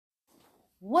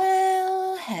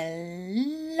Well,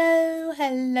 hello,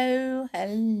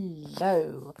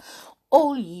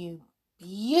 all you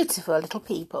beautiful little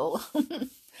people.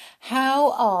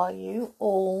 How are you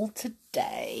all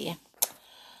today?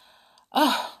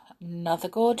 Oh, another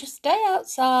gorgeous day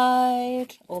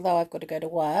outside, although I've got to go to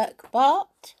work,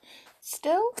 but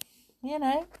still,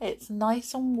 it's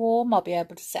nice and warm. I'll be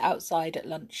able to sit outside at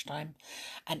lunchtime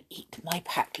and eat my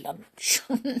packed lunch.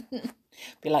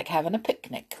 Be like having a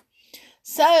picnic.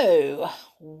 So,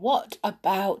 what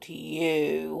about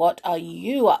you? What are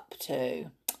you up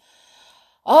to?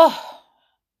 Oh,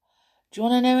 do you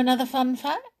want to know another fun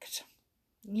fact?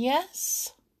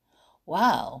 Yes?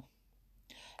 Well,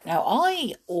 now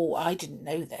I didn't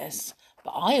know this,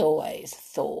 but I always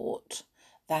thought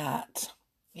that,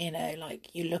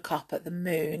 like you look up at the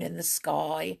moon in the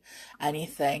sky and you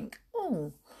think,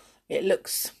 oh, it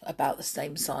looks about the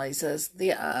same size as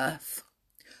the Earth.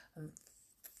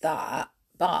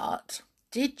 But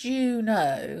did you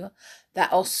know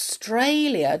that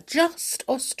Australia, just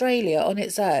Australia on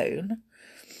its own,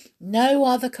 no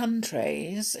other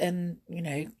countries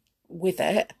with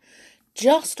it,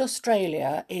 just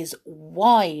Australia is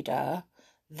wider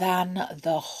than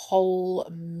the whole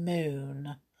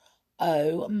moon.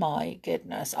 Oh my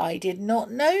goodness, I did not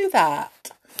know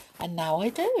that. And now I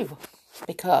do,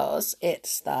 because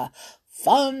it's the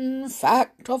fun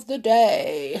fact of the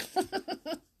day.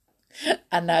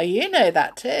 And now you know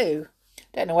that too.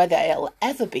 Don't know whether it'll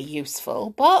ever be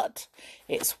useful, but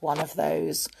it's one of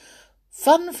those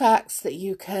fun facts that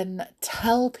you can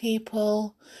tell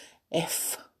people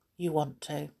if you want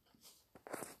to.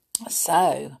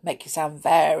 So, make you sound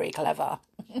very clever.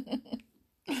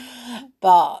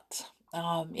 But,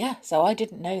 so I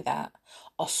didn't know that.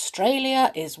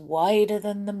 Australia is wider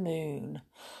than the moon.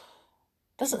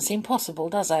 Doesn't seem possible,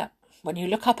 does it? When you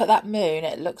look up at that moon,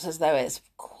 it looks as though it's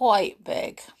quite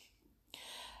big.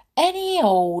 Any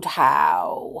old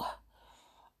how.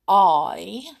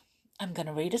 I am going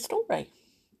to read a story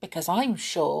because I'm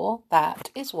sure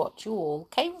that is what you all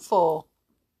came for.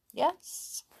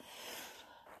 Yes?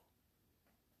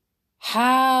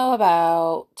 How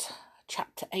about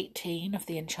chapter 18 of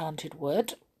The Enchanted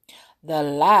Wood? The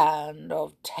Land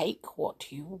of Take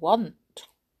What You Want.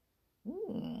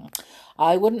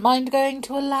 I wouldn't mind going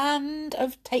to a land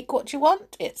of take what you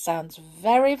want. It sounds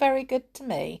very, very good to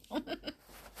me.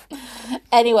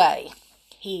 Anyway,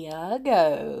 here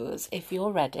goes, if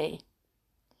you're ready.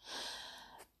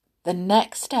 The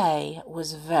next day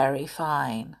was very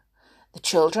fine. The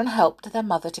children helped their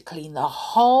mother to clean the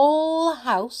whole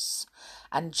house,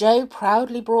 and Joe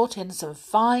proudly brought in some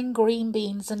fine green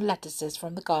beans and lettuces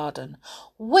from the garden,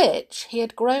 which he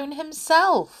had grown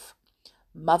himself.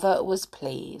 Mother was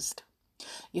pleased.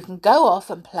 You can go off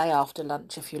and play after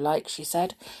lunch if you like, she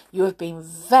said. You have been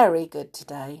very good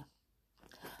today.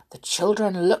 The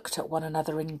children looked at one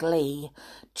another in glee.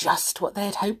 Just what they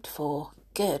had hoped for.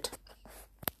 Good.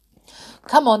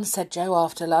 Come on, said Joe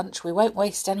after lunch. We won't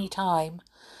waste any time.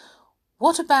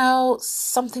 What about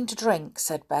something to drink,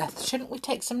 said Beth. Shouldn't we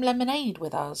take some lemonade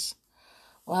with us?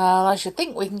 Well, I should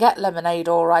think we can get lemonade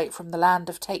all right from the land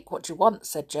of take what you want,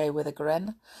 said Joe with a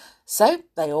grin. So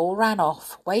they all ran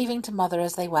off, waving to Mother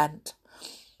as they went.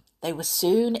 They were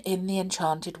soon in the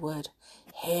enchanted wood,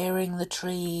 hearing the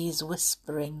trees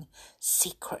whispering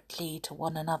secretly to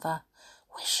one another,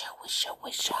 wisha, wisha,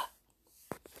 wisha.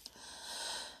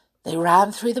 They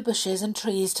ran through the bushes and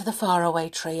trees to the faraway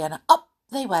tree, and up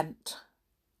they went.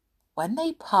 When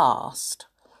they passed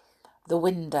the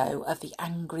window of the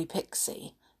angry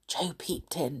pixie, Joe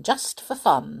peeped in just for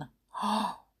fun.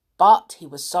 But he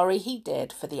was sorry he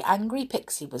did, for the angry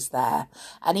pixie was there,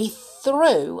 and he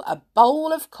threw a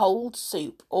bowl of cold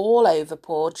soup all over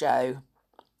poor Joe.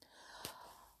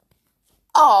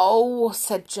 Oh,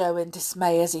 said Joe in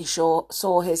dismay as he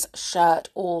saw his shirt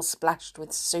all splashed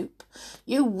with soup.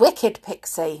 You wicked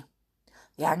pixie!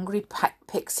 The angry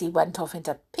pixie went off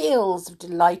into peals of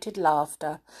delighted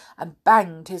laughter and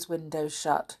banged his windows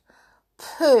shut.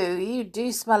 Pooh, you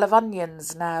do smell of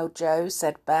onions now, Joe,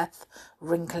 said Beth,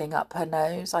 wrinkling up her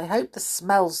nose. I hope the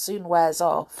smell soon wears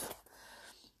off.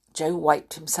 Joe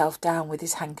wiped himself down with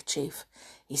his handkerchief.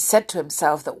 He said to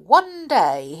himself that one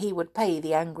day he would pay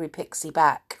the angry pixie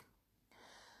back.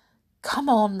 Come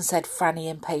on, said Franny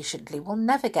impatiently. We'll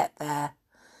never get there.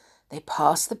 They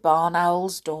passed the barn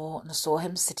owl's door and saw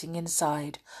him sitting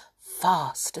inside,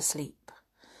 fast asleep.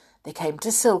 They came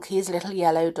to Silky's little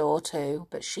yellow door too,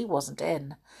 but she wasn't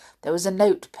in. There was a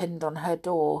note pinned on her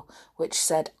door, which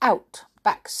said, Out,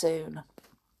 back soon.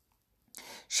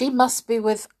 She must be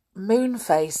with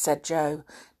Moonface, said Joe.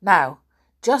 Now,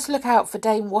 just look out for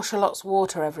Dame Washalot's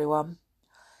water, everyone.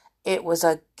 It was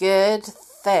a good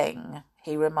thing,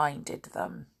 he reminded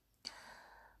them.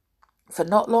 For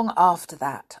not long after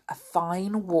that, a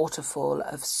fine waterfall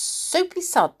of soapy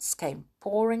suds came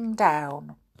pouring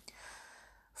down.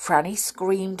 Franny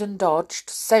screamed and dodged,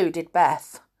 so did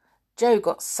Beth. Joe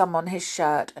got some on his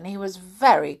shirt, and he was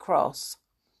very cross.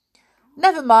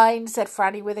 "Never mind," said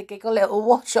Franny with a giggle. "It'll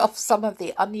wash off some of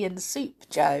the onion soup,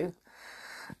 Joe."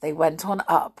 They went on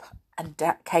up and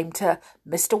came to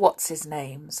Mr.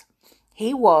 What's-his-name's.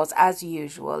 He was, as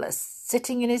usual,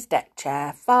 sitting in his deck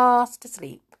chair, fast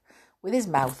asleep, with his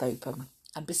mouth open.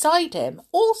 And beside him,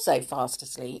 also fast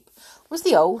asleep, was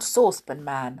the old saucepan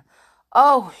man.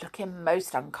 Oh, looking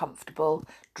most uncomfortable,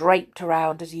 draped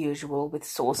around as usual with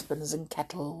saucepans and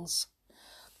kettles.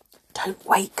 "Don't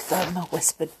wake them,"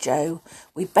 whispered Joe.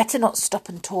 "We'd better not stop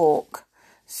and talk."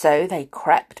 So they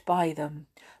crept by them.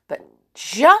 But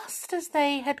just as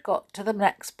they had got to the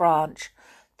next branch,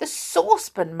 the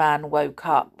saucepan man woke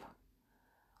up.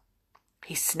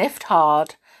 He sniffed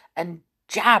hard and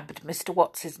jabbed Mr.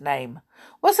 What's-his-name.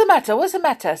 "What's the matter? What's the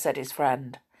matter?" said his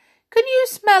friend. "Can you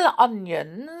smell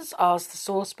onions?" asked the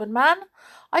saucepan man.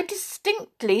 "I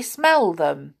distinctly smell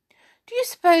them. Do you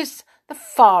suppose the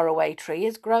faraway tree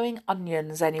is growing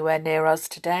onions anywhere near us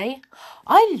today?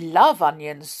 I love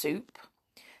onion soup."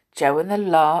 Joe and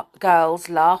the girls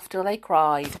laughed till they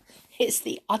cried. "It's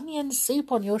the onion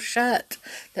soup on your shirt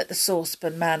that the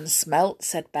saucepan man smelt,"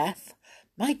 said Beth.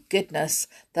 "My goodness,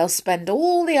 they'll spend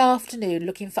all the afternoon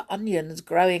looking for onions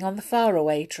growing on the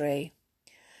faraway tree."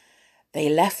 They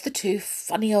left the two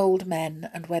funny old men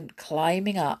and went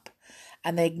climbing up,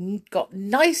 and they got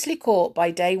nicely caught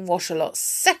by Dame Washalot's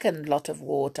second lot of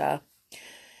water.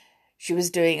 She was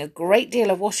doing a great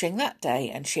deal of washing that day,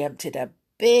 and she emptied a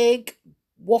big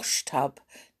wash tub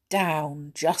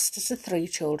down just as the three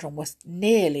children were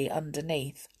nearly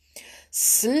underneath.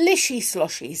 Slishy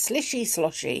sloshy, slishy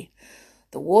sloshy.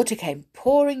 The water came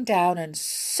pouring down and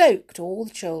soaked all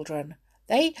the children.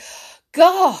 They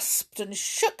gasped and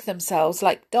shook themselves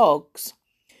like dogs.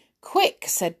 "Quick,"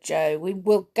 said Joe, "we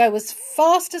will go as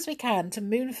fast as we can to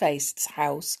Moonface's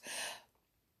house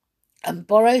and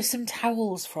borrow some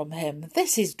towels from him.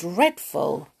 This is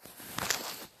dreadful."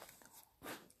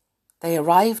 They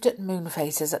arrived at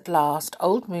Moonface's at last.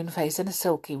 Old Moonface and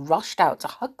Silky rushed out to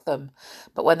hug them,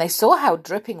 but when they saw how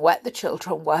dripping wet the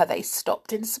children were, they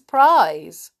stopped in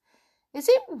surprise. "Is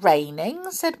it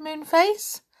raining?" said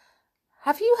Moonface.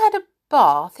 "Have you had a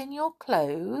bath in your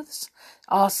clothes?"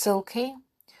 asked Silky.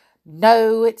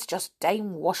 "No, it's just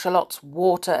Dame Washalot's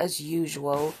water as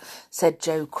usual," said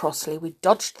Joe crossly. "We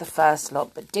dodged the first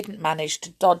lot, but didn't manage to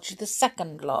dodge the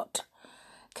second lot.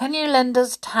 Can you lend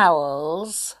us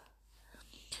towels?"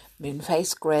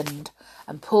 Moonface grinned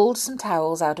and pulled some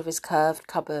towels out of his curved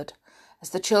cupboard. As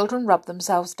the children rubbed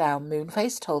themselves down,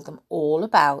 Moonface told them all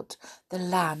about the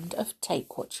land of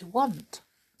Take What You Want.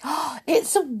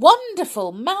 "It's a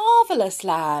wonderful, marvellous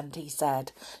land," he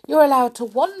said. "You're allowed to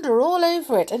wander all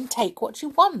over it and take what you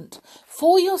want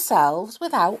for yourselves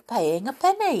without paying a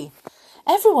penny.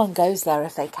 Everyone goes there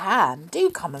if they can.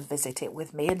 Do come and visit it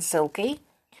with me and Silky."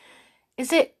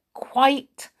 "Is it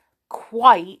quite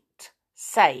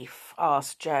safe?"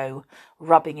 asked Joe,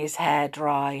 rubbing his hair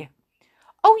dry.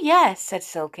 "Oh, yes," said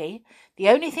Silky. "The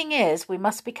only thing is we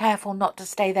must be careful not to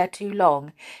stay there too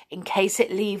long, in case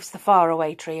it leaves the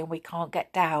faraway tree and we can't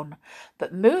get down.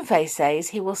 But Moonface says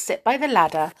he will sit by the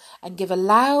ladder and give a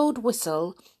loud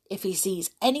whistle if he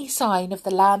sees any sign of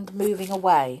the land moving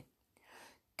away."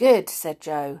 "Good," said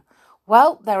Joe.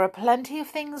 "Well, there are plenty of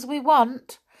things we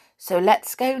want, so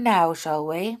let's go now, shall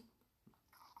we?"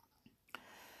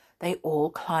 They all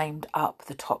climbed up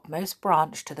the topmost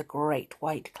branch to the great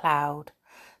white cloud.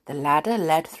 The ladder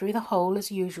led through the hole as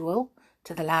usual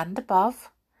to the land above.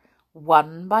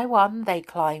 One by one they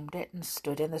climbed it and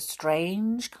stood in the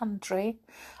strange country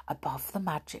above the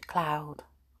magic cloud.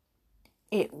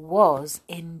 It was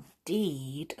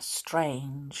indeed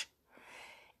strange.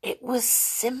 It was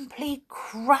simply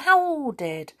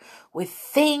crowded with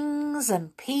things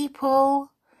and people.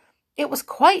 It was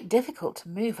quite difficult to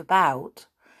move about.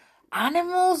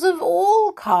 Animals of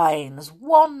all kinds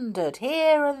wandered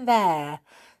here and there.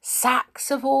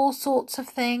 Sacks of all sorts of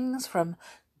things, from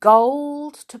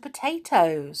gold to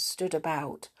potatoes, stood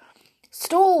about.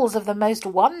 Stalls of the most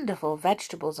wonderful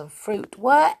vegetables and fruit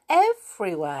were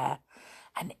everywhere,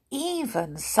 and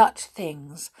even such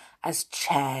things as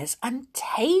chairs and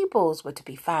tables were to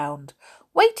be found,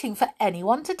 waiting for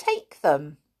anyone to take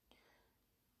them.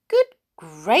 "Good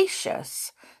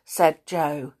gracious," said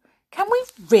Joe. "Can we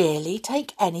really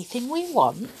take anything we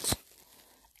want?"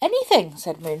 "Anything,"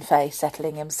 said Moonface,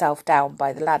 settling himself down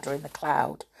by the ladder in the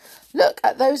cloud. Look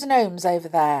at those gnomes over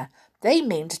there. They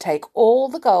mean to take all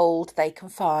the gold they can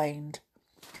find."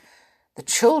 The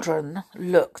children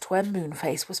looked where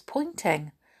Moonface was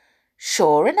pointing.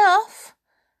 Sure enough,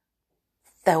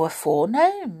 there were 4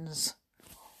 gnomes,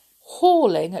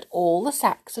 hauling at all the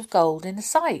sacks of gold in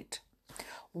sight.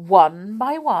 One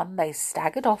by one they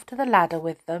staggered off to the ladder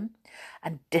with them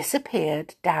and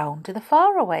disappeared down to the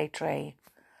faraway tree.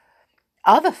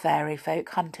 Other fairy folk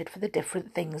hunted for the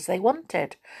different things they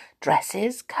wanted: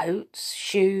 dresses, coats,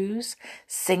 shoes,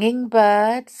 singing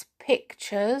birds,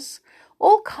 pictures,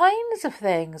 all kinds of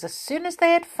things. As soon as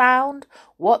they had found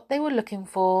what they were looking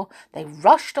for, they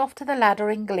rushed off to the ladder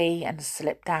in glee and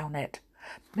slipped down it.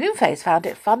 Moonface found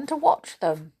it fun to watch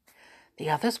them. The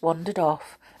others wandered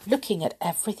off, looking at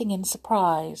everything in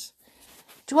surprise.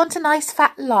 "Do you want a nice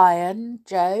fat lion,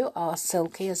 Joe?" asked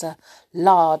Silky as a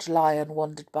large lion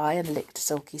wandered by and licked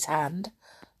Silky's hand.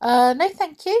 No,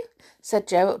 thank you," said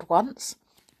Joe at once.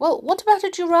 "Well, what about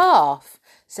a giraffe?"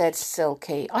 said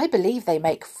Silky. "I believe they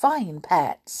make fine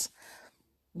pets."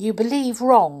 "You believe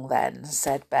wrong, then,"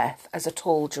 said Beth, as a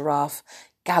tall giraffe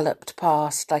galloped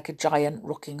past like a giant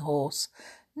rocking horse.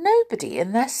 "Nobody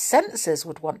in their senses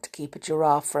would want to keep a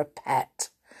giraffe for a pet."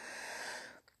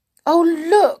 "Oh,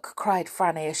 look!" cried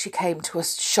Franny as she came to a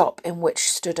shop in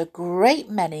which stood a great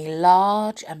many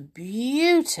large and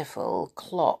beautiful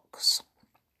clocks.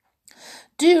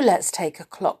 "Do let's take a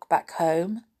clock back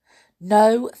home."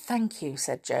 "No, thank you,"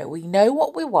 said Joe. "We know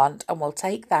what we want and we'll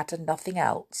take that and nothing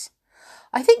else."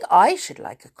 "I think I should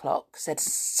like a clock," said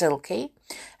Silky,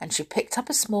 and she picked up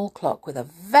a small clock with a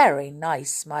very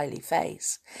nice smiley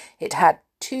face. It had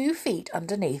 2 feet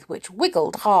underneath, which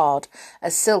wiggled hard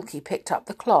as Silky picked up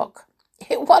the clock.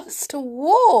 "It wants to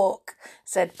walk,"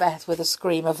 said Beth with a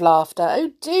scream of laughter.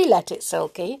 "Oh, do let it,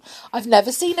 Silky. I've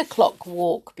never seen a clock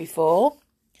walk before."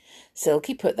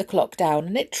 Silky put the clock down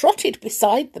and it trotted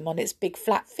beside them on its big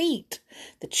flat feet.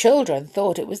 The children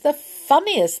thought it was the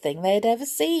funniest thing they had ever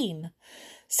seen.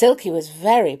 Silky was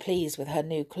very pleased with her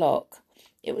new clock.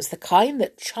 It was the kind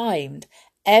that chimed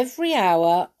every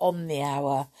hour on the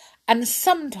hour, and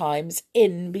sometimes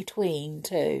in between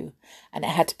too, and it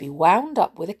had to be wound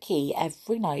up with a key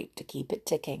every night to keep it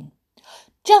ticking.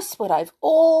 "Just what I've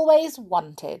always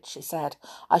wanted," she said.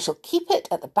 "I shall keep it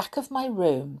at the back of my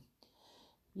room."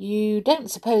 "You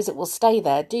don't suppose it will stay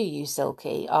there, do you,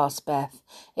 Silky?" asked Beth.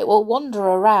 "It will wander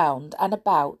around and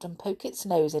about and poke its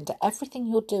nose into everything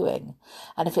you're doing,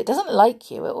 and if it doesn't like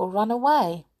you, it will run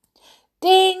away."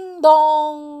 "Ding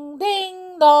dong,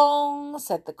 ding dong,"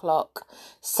 said the clock,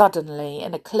 suddenly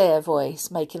in a clear voice,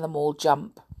 making them all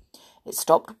jump. It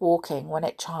stopped walking when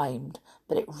it chimed,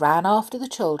 but it ran after the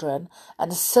children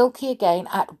and Silky again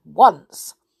at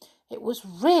once. It was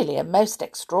really a most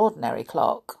extraordinary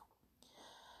clock.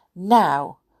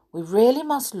 "Now, we really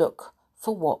must look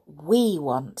for what we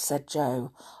want," said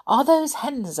Joe. "Are those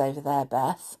hens over there,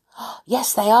 Beth?"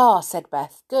 "Yes, they are," said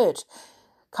Beth. "Good.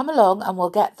 Come along and we'll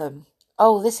get them.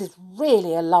 Oh, this is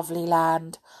really a lovely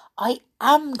land. I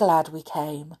am glad we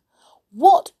came.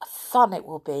 What fun it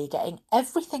will be getting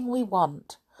everything we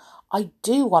want. I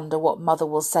do wonder what Mother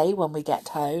will say when we get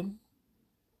home."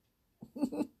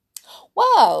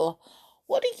 "Well,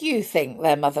 what do you think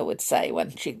their mother would say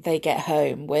when they get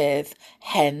home with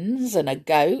hens and a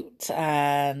goat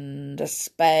and a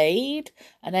spade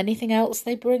and anything else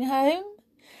they bring home?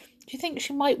 Do you think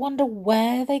she might wonder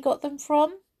where they got them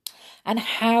from and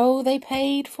how they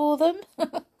paid for them?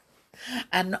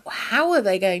 And how are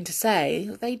they going to say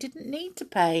they didn't need to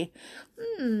pay?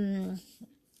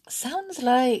 Sounds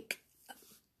like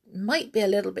might be a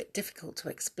little bit difficult to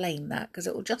explain that because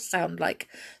it will just sound like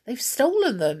they've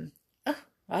stolen them. Oh,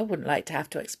 I wouldn't like to have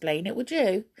to explain it, would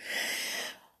you?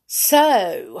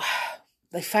 So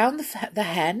they found the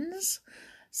hens.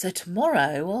 So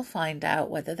tomorrow we'll find out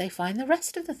whether they find the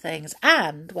rest of the things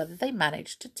and whether they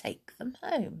manage to take them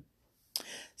home.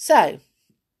 So,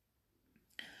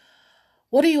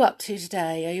 what are you up to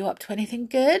today? Are you up to anything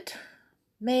good?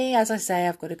 Me, as I say,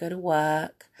 I've got to go to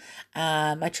work.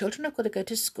 My children have got to go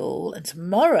to school. And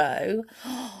tomorrow,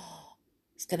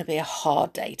 it's going to be a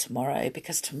hard day tomorrow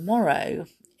because tomorrow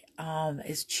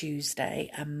is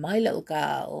Tuesday and my little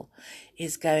girl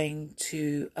is going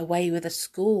away with a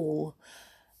school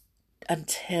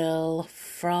until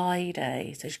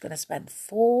Friday. So she's going to spend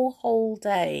 4 whole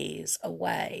days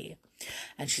away.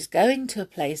 And she's going to a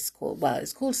place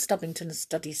it's called Stubbington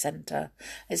Study Centre.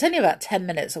 It's only about 10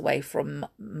 minutes away from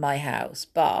my house,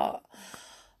 but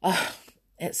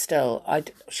it's still,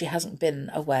 she hasn't been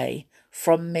away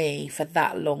from me for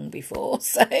that long before,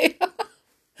 so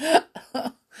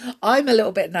I'm a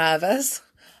little bit nervous.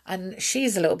 And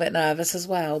she's a little bit nervous as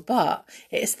well, but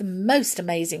it's the most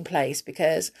amazing place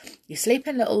because you sleep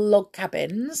in little log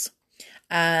cabins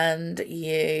and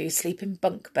you sleep in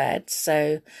bunk beds.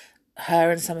 So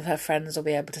her and some of her friends will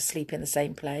be able to sleep in the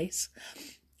same place.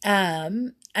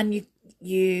 And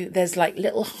you there's like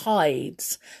little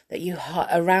hides that you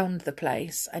around the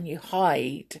place, and you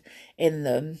hide in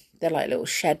them. They're like little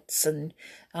sheds, and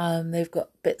they've got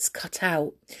bits cut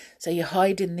out. So you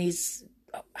hide in these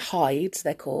hides,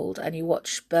 they're called, and you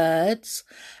watch birds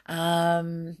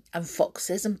and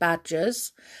foxes and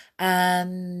badgers,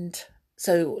 and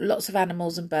so lots of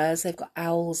animals and birds. They've got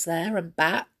owls there and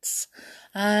bats,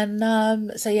 and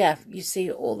so yeah, you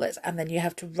see all this, and then you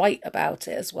have to write about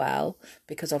it as well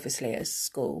because obviously it's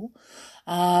school.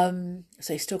 So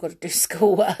you still got to do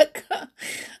schoolwork,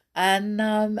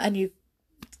 and you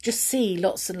just see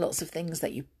lots and lots of things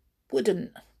that you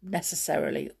wouldn't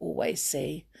necessarily always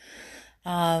see.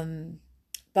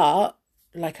 But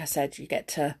like I said, you get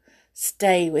to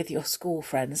stay with your school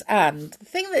friends. And the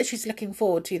thing that she's looking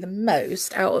forward to the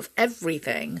most out of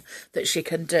everything that she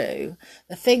can do,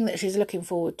 the thing that she's looking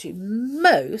forward to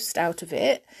most out of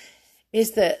it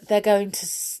is that they're going to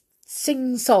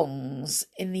sing songs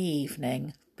in the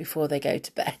evening before they go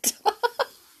to bed.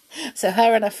 So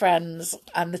her and her friends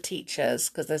and the teachers,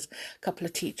 because there's a couple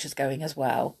of teachers going as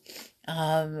well,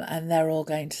 and they're all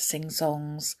going to sing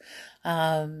songs.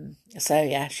 So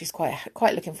yeah, she's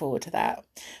quite looking forward to that.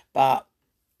 But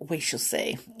we shall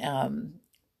see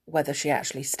whether she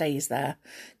actually stays there,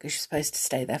 because she's supposed to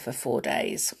stay there for 4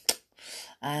 days.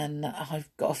 And I've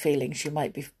got a feeling she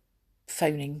might be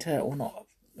phoning to, or not,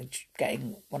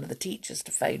 getting one of the teachers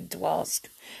to phone to ask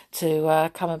to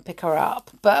come and pick her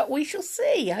up. But we shall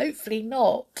see. Hopefully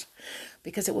not,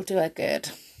 because it will do her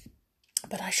good.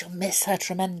 But I shall miss her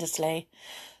tremendously.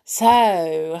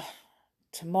 So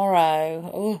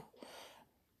tomorrow,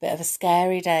 bit of a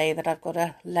scary day that I've got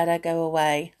to let her go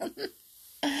away.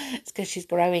 It's because she's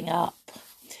growing up.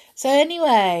 So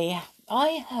anyway,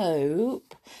 I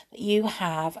hope that you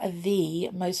have the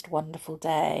most wonderful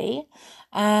day,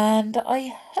 and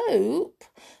I hope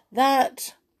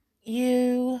that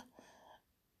you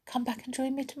come back and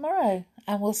join me tomorrow,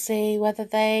 and we'll see whether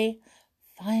they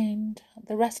find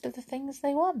the rest of the things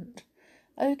they want.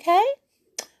 Okay?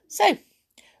 So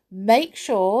make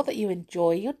sure that you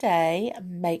enjoy your day,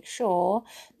 and make sure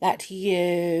that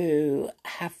you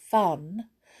have fun,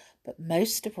 but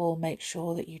most of all, make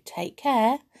sure that you take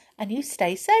care and you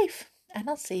stay safe. And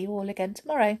I'll see you all again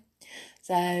tomorrow.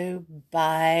 So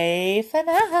bye for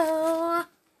now.